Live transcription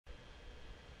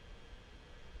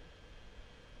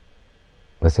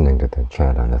listening to the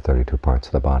chant on the 32 parts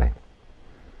of the body,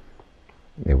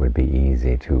 it would be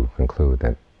easy to conclude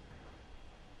that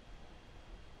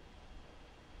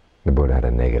the Buddha had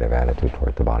a negative attitude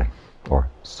toward the body, or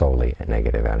solely a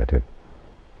negative attitude.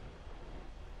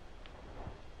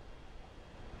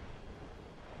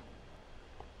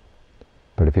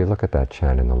 But if you look at that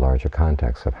chant in the larger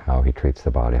context of how he treats the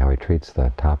body, how he treats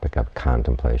the topic of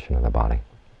contemplation of the body,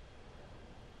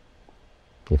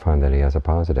 you find that he has a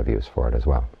positive use for it as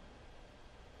well.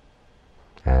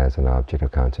 As an object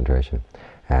of concentration,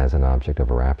 as an object of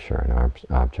rapture, an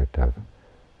object of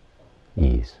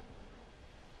ease,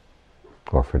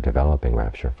 or for developing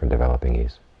rapture, for developing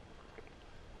ease.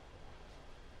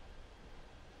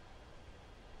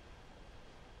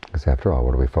 Because after all,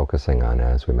 what are we focusing on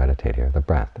as we meditate here? The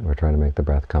breath. We're trying to make the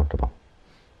breath comfortable.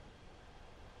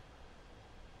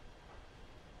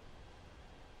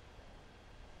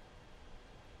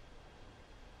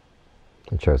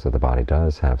 It shows that the body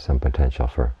does have some potential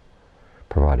for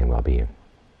providing well-being.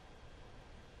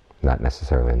 Not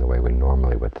necessarily in the way we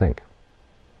normally would think.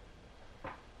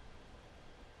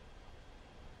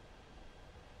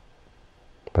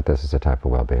 But this is a type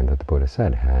of well-being that the Buddha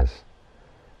said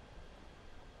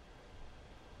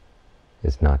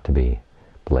is not to be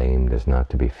blamed, is not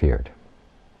to be feared.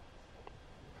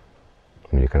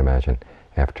 And you can imagine,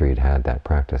 after he'd had that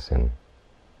practice in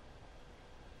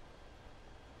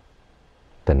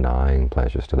denying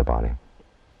pleasures to the body.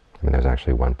 I mean, there's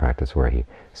actually one practice where he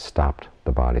stopped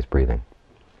the body's breathing.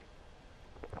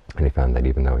 And he found that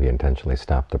even though he intentionally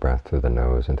stopped the breath through the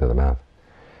nose and through the mouth,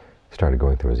 it started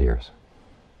going through his ears.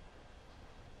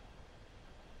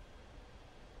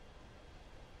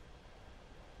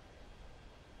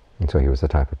 And so he was the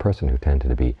type of person who tended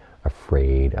to be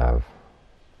afraid of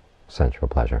sensual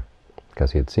pleasure,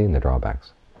 because he had seen the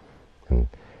drawbacks. And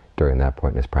during that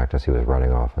point in his practice, he was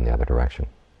running off in the other direction,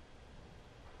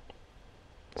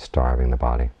 starving the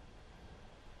body,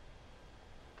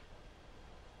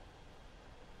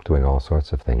 doing all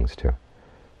sorts of things to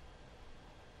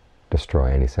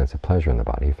destroy any sense of pleasure in the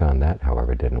body. He found that,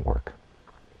 however, didn't work.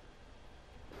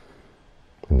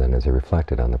 And then as he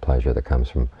reflected on the pleasure that comes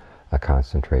from a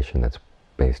concentration that's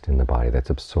based in the body, that's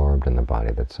absorbed in the body,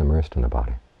 that's immersed in the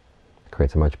body, it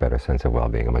creates a much better sense of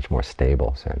well-being, a much more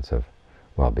stable sense of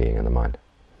well-being in the mind.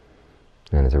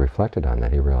 And as he reflected on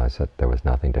that, he realized that there was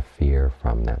nothing to fear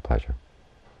from that pleasure.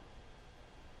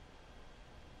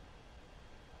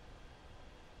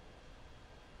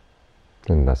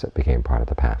 And thus it became part of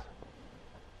the path.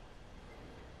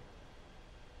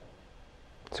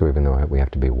 So even though we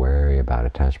have to be wary about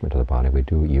attachment to the body, we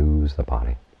do use the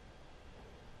body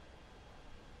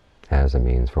as a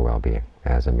means for well-being,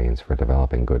 as a means for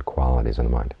developing good qualities in the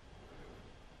mind.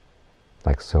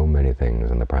 Like so many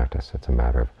things in the practice, it's a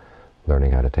matter of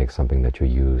learning how to take something that you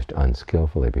used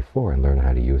unskillfully before and learn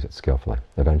how to use it skillfully.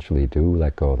 Eventually do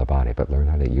let go of the body, but learn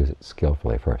how to use it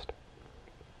skillfully first.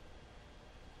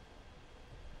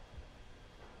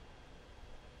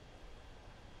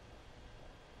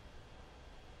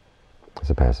 There's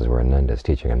a passage where Ananda is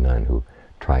teaching a nun who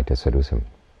tried to seduce him.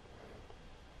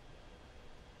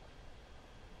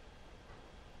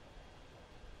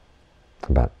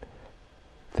 About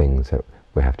things that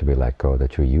we have to be let go,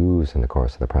 that you use in the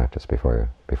course of the practice before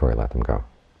you let them go.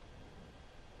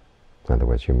 In other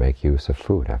words, you make use of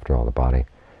food. After all, the body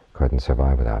couldn't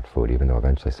survive without food, even though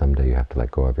eventually someday you have to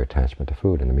let go of your attachment to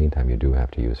food. In the meantime, you do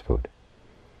have to use food.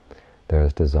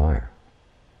 There's desire.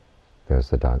 There's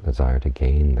the desire to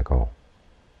gain the goal.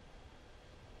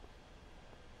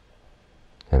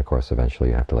 And of course, eventually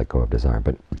you have to let go of desire,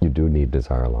 but you do need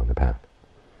desire along the path.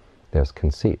 There's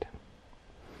conceit.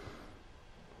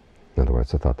 In other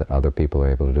words, the thought that other people are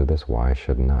able to do this, why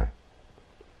shouldn't I?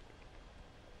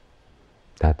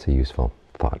 That's a useful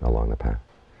thought along the path.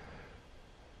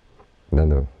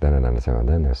 Then Ananda said, well,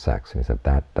 then there's sex. And he said,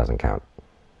 that doesn't count.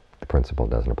 The principle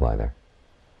doesn't apply there.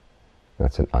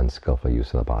 That's an unskillful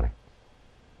use of the body.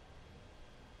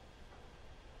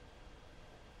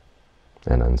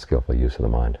 An unskillful use of the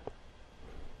mind.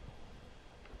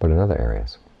 But in other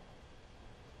areas,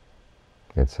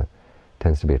 it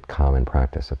tends to be a common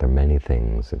practice that there are many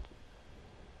things that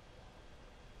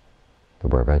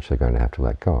we're eventually going to have to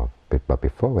let go of. But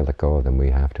before we let go of them, we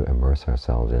have to immerse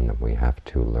ourselves in them. We have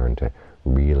to learn to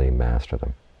really master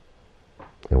them.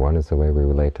 And one is the way we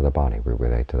relate to the body. We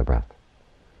relate to the breath.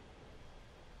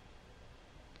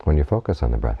 When you focus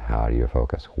on the breath, how do you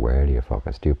focus? Where do you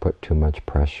focus? Do you put too much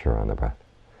pressure on the breath?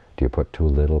 Do you put too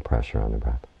little pressure on the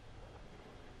breath?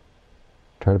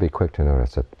 Try to be quick to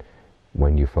notice that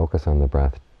when you focus on the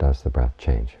breath, does the breath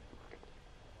change?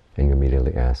 And you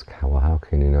immediately ask, well, how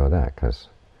can you know that? Because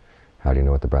How do you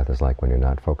know what the breath is like when you're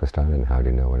not focused on it, and how do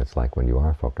you know what it's like when you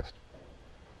are focused?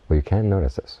 Well, you can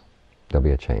notice this. There'll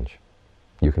be a change.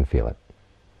 You can feel it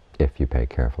if you pay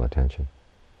careful attention.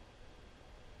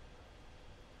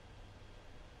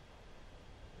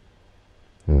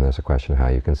 And there's a question of how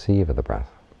you conceive of the breath.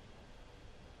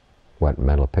 What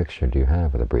mental picture do you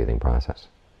have of the breathing process?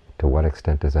 To what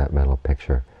extent does that mental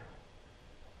picture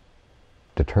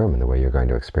determine the way you're going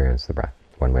to experience the breath?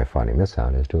 One way of finding this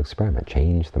out is to experiment.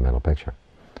 Change the mental picture.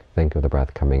 Think of the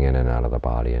breath coming in and out of the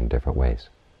body in different ways,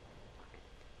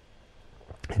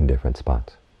 in different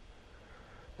spots.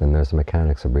 Then there's the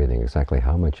mechanics of breathing. Exactly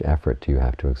how much effort do you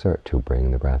have to exert to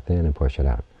bring the breath in and push it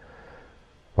out?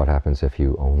 What happens if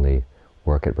you only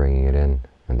work at bringing it in,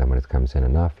 and then when it comes in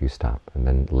enough, you stop, and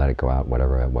then let it go out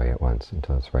whatever way it wants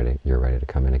until it's ready, you're ready to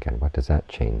come in again? What does that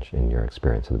change in your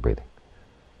experience of the breathing?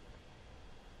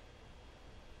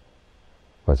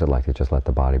 What is it like to just let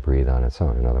the body breathe on its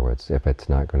own? In other words, if it's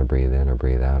not going to breathe in or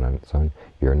breathe out on its own,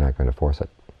 you're not going to force it.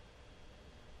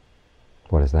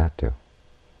 What does that do?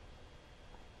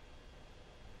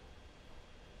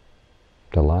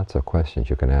 There are lots of questions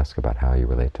you can ask about how you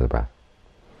relate to the breath.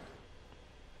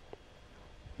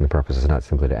 And the purpose is not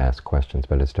simply to ask questions,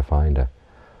 but it's to find a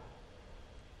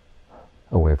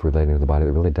way of relating to the body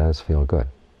that really does feel good,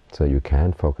 so you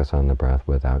can focus on the breath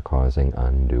without causing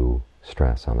undue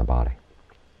stress on the body,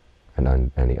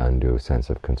 and any undue sense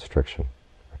of constriction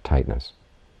or tightness.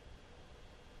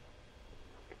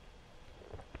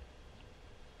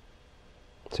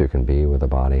 So you can be with the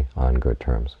body on good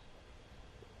terms.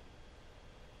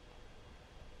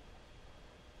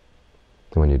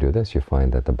 And when you do this, you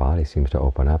find that the body seems to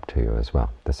open up to you as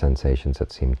well. The sensations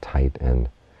that seem tight and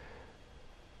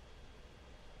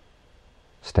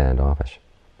standoffish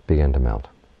begin to melt.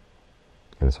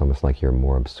 And it's almost like you're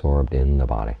more absorbed in the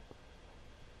body.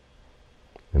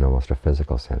 In almost a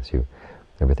physical sense,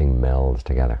 everything melds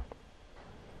together.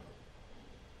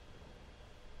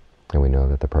 And we know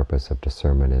that the purpose of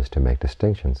discernment is to make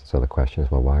distinctions. So the question is,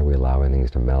 well, why are we allowing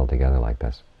things to meld together like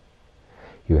this?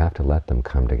 You have to let them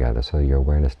come together so your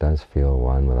awareness does feel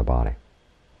one with the body,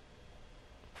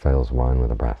 feels one with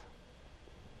the breath.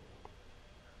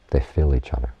 They fill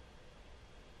each other.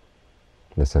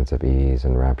 The sense of ease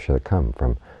and rapture that come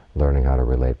from learning how to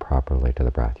relate properly to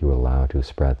the breath, you allow to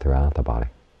spread throughout the body.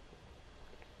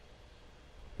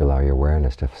 You allow your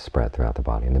awareness to spread throughout the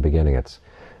body. In the beginning, it's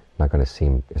not going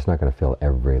to fill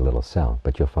every little cell,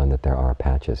 but you'll find that there are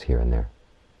patches here and there.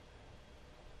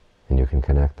 And you can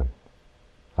connect them.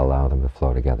 Allow them to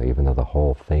flow together, even though the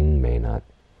whole thing may not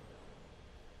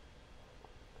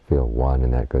feel one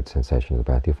in that good sensation of the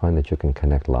breath. You find that you can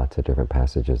connect lots of different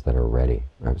passages that are ready,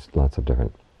 lots of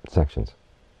different sections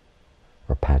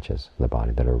or patches of the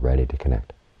body that are ready to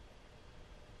connect,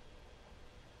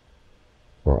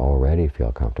 or already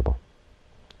feel comfortable.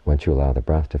 Once you allow the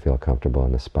breath to feel comfortable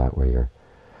in the spot where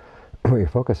you're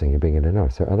focusing, you begin to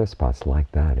notice there are other spots like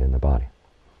that in the body.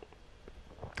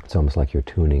 It's almost like you're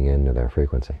tuning into their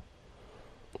frequency.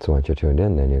 So once you're tuned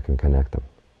in, then you can connect them.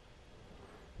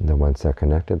 And then once they're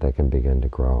connected, they can begin to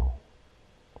grow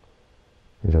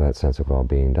into that sense of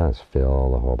well-being does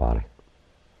fill the whole body.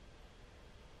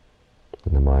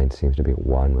 And the mind seems to be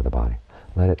one with the body.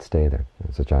 Let it stay there.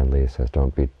 As John Lee says,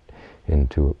 don't be in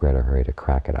too great a hurry to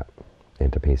crack it up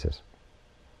into pieces.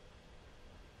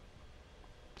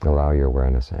 Allow your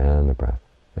awareness and the breath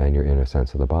and your inner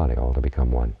sense of the body all to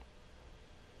become one.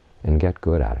 And get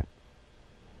good at it.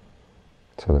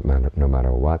 So that no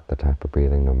matter what the type of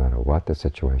breathing, no matter what the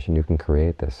situation, you can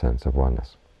create this sense of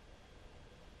oneness.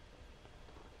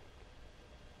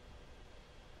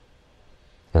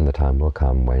 And the time will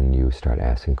come when you start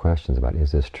asking questions about,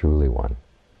 is this truly one?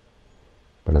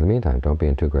 But in the meantime, don't be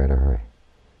in too great a hurry.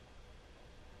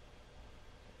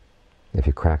 If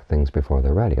you crack things before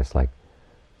they're ready, it's like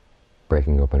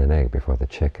breaking open an egg before the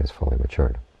chick is fully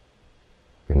matured.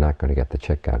 You're not going to get the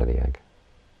chick out of the egg.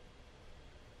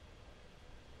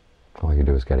 All you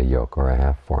do is get a yolk, or a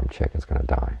half-formed chick is going to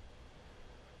die.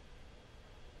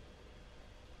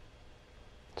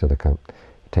 So it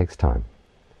takes time,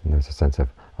 and there's a sense of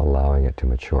allowing it to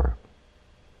mature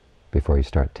before you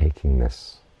start taking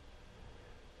this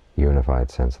unified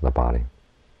sense of the body,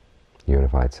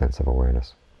 unified sense of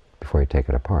awareness, before you take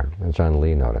it apart. And John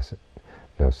Lee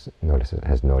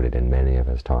has noted in many of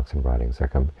his talks and writings,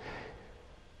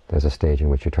 there's a stage in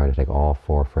which you try to take all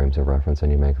four frames of reference and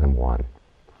you make them one.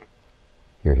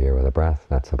 You're here with the breath,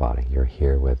 that's the body. You're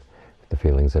here with the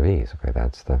feelings of ease, okay,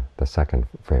 that's the second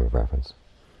frame of reference.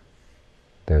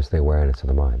 There's the awareness of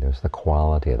the mind, there's the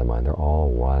quality of the mind. They're all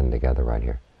one together right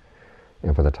here.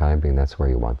 And for the time being, that's where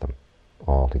you want them,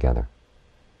 all together.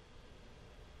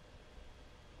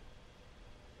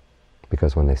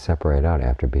 Because when they separate out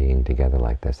after being together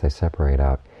like this, they separate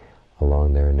out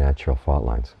along their natural fault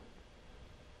lines.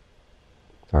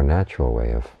 Our natural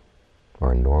way of,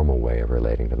 or normal way of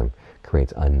relating to them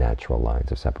creates unnatural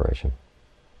lines of separation.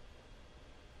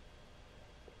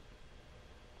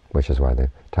 Which is why the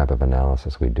type of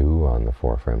analysis we do on the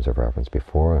 4 frames of reference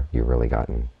before you've really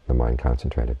gotten the mind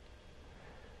concentrated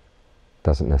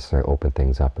doesn't necessarily open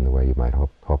things up in the way you might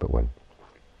hope it would,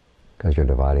 because you're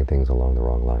dividing things along the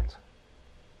wrong lines.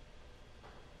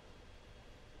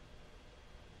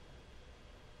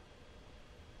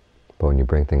 But when you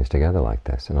bring things together like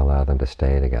this and allow them to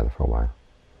stay together for a while,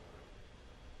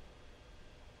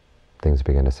 things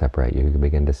begin to separate. You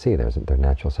begin to see their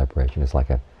natural separation is like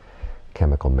a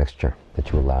chemical mixture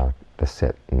that you allow to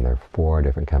sit, and there are 4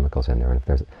 different chemicals in there, and if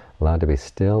they're allowed to be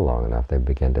still long enough, they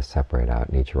begin to separate out,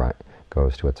 and each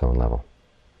goes to its own level.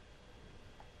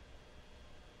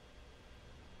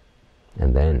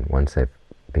 And then, once they've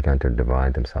begun to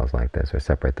divide themselves like this, or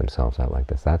separate themselves out like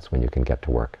this, that's when you can get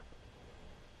to work,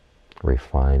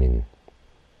 refining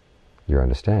your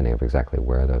understanding of exactly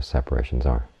where those separations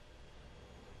are.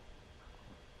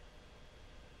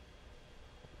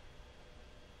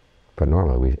 But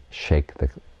normally we shake the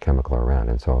chemical around,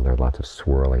 and so there are lots of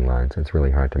swirling lines. It's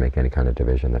really hard to make any kind of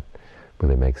division that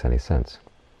really makes any sense,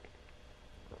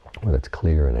 or that's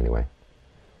clear in any way.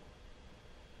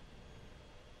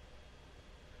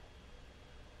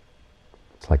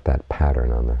 It's like that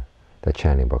pattern on the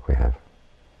chanting book we have.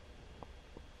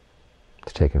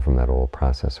 It's taken from that old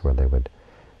process where they would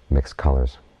mix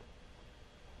colors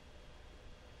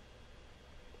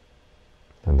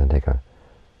and then take a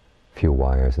few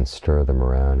wires and stir them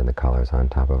around in the colors on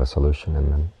top of a solution,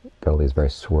 and then build these very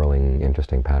swirling,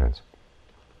 interesting patterns,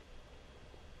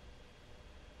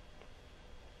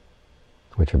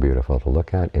 which are beautiful to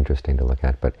look at, interesting to look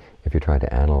at, but if you try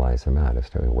to analyze them out as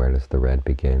to where does the red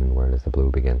begin, where does the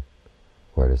blue begin,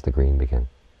 where does the green begin,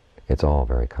 it's all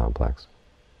very complex.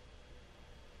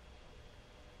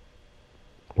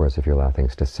 Whereas if you allow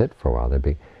things to sit for a while,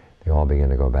 they all begin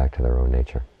to go back to their own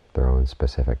nature, their own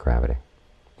specific gravity,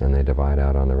 and they divide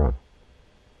out on their own.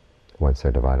 Once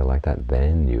they're divided like that,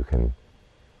 then you can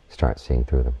start seeing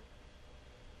through them.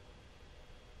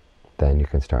 Then you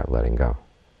can start letting go.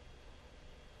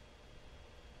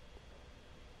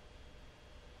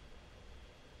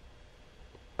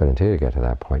 But until you get to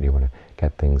that point, you want to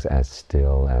get things as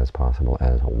still as possible,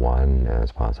 as one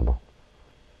as possible.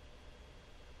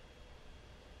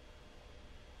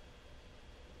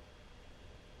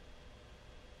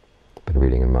 Been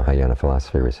reading in Mahayana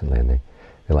philosophy recently, and they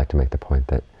like to make the point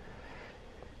that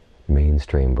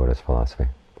mainstream Buddhist philosophy,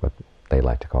 what they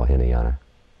like to call Hinayana,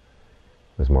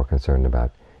 was more concerned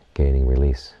about gaining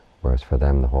release, whereas for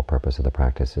them the whole purpose of the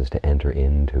practice is to enter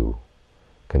into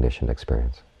conditioned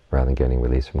experience. Rather than getting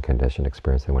release from conditioned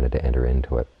experience, they wanted to enter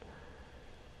into it.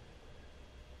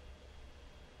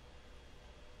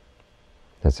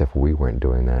 As if we weren't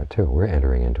doing that too. We're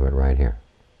entering into it right here.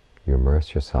 You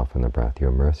immerse yourself in the breath. You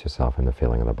immerse yourself in the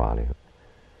feeling of the body.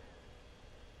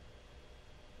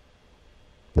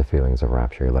 The feelings of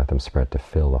rapture, you let them spread to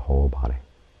fill the whole body.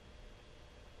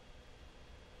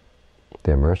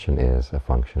 The immersion is a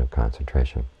function of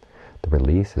concentration. The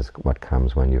release is what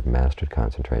comes when you've mastered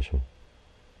concentration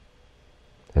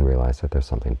and realize that there's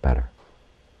something better.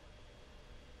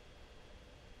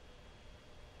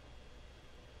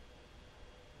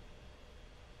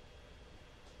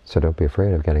 So don't be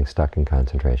afraid of getting stuck in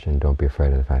concentration. Don't be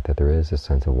afraid of the fact that there is a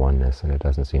sense of oneness and it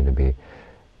doesn't seem to be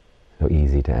so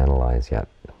easy to analyze yet.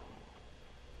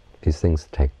 These things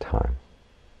take time.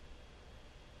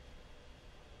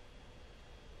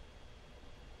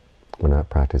 We're not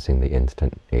practicing the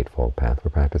instant Eightfold Path.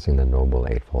 We're practicing the Noble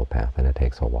Eightfold Path, and it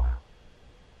takes a while.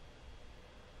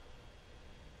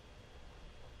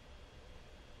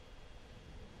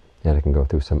 And it can go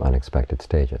through some unexpected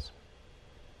stages.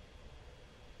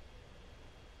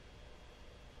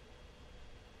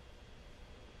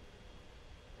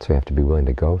 So you have to be willing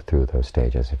to go through those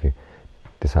stages. If you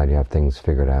decide you have things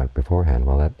figured out beforehand,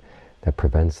 well, that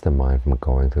prevents the mind from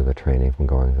going through the training, from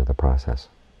going through the process.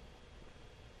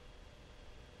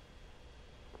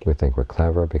 We think we're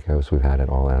clever because we've had it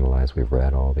all analyzed, we've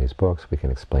read all these books, we can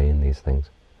explain these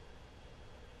things.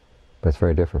 But it's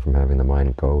very different from having the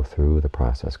mind go through the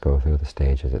process, go through the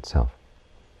stages itself,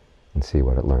 and see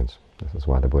what it learns. This is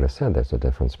why the Buddha said there's a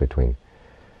difference between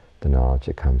the knowledge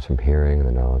that comes from hearing and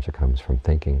the knowledge that comes from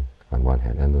thinking on one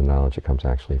hand, and the knowledge that comes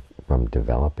actually from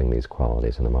developing these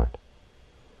qualities in the mind.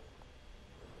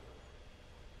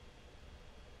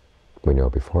 We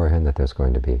know beforehand that there's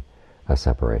going to be a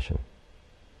separation.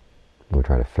 We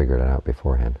try to figure it out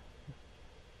beforehand.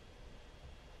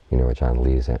 You know, John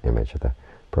Lee's image of the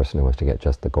person who wants to get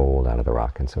just the gold out of the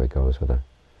rock, and so he goes with a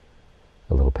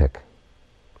little pick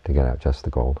to get out just the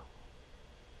gold.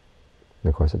 And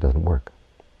of course it doesn't work.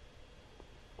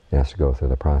 It has to go through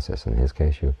the process. In his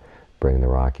case, you bring the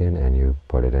rock in and you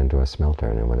put it into a smelter,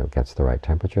 and then when it gets the right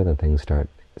temperature, then things start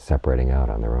separating out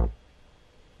on their own.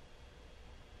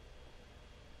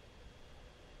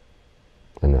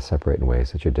 And they separate in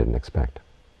ways that you didn't expect.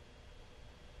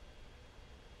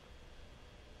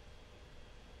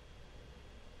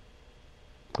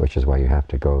 Which is why you have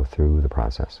to go through the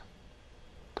process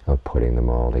of putting them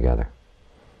all together.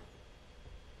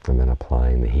 And then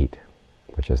applying the heat,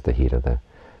 which is the heat of the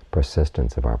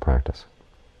persistence of our practice.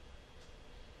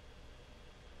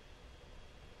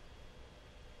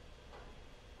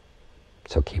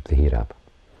 So keep the heat up.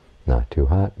 Not too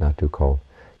hot, not too cold.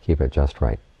 Keep it just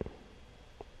right.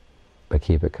 But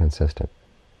keep it consistent.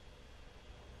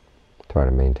 Try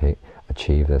to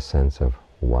achieve this sense of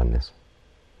oneness.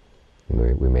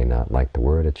 We may not like the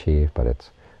word achieve, but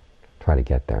try to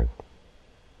get there.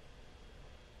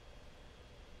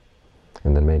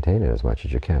 And then maintain it as much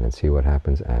as you can and see what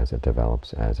happens as it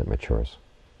develops, as it matures.